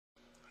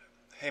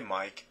Hey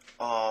Mike,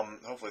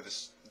 hopefully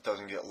this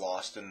doesn't get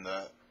lost in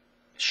the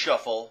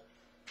shuffle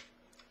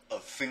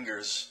of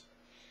fingers.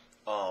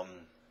 Um,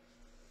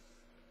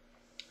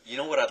 you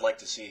know what I'd like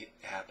to see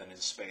happen in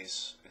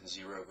space, in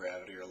zero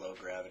gravity or low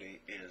gravity,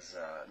 is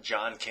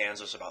John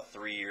Kansas about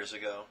 3 years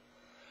ago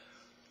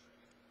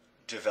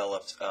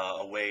developed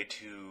a way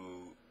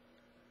to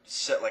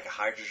set like a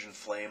hydrogen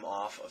flame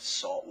off of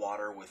salt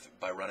water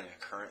by running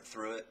a current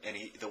through it. And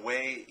the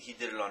way he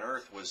did it on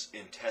Earth was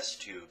in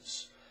test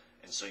tubes.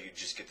 And so you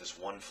just get this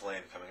one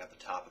flame coming out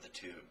the top of the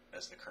tube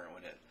as the current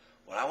went in.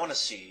 What I want to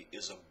see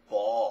is a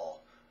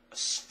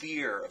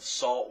sphere of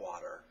salt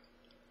water,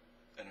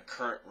 and a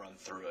current run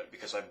through it,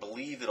 because I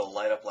believe it'll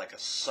light up like a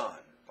sun,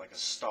 like a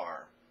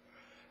star.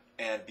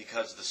 And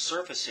because the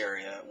surface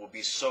area will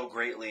be so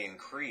greatly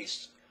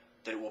increased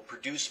that it will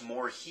produce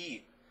more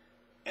heat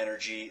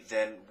energy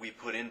than we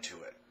put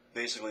into it.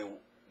 Basically,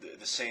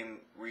 the same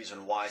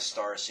reason why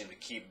stars seem to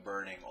keep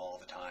burning all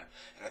the time.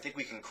 And I think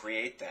we can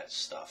create that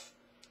stuff.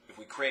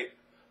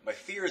 My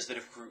fear is that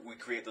if we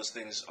create those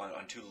things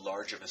on too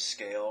large of a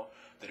scale,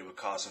 that it would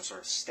cause some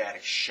sort of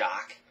static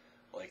shock,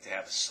 like to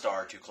have a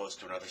star too close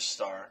to another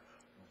star.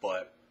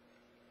 But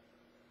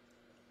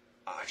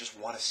I just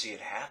want to see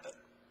it happen.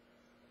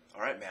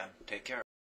 All right, man. Take care.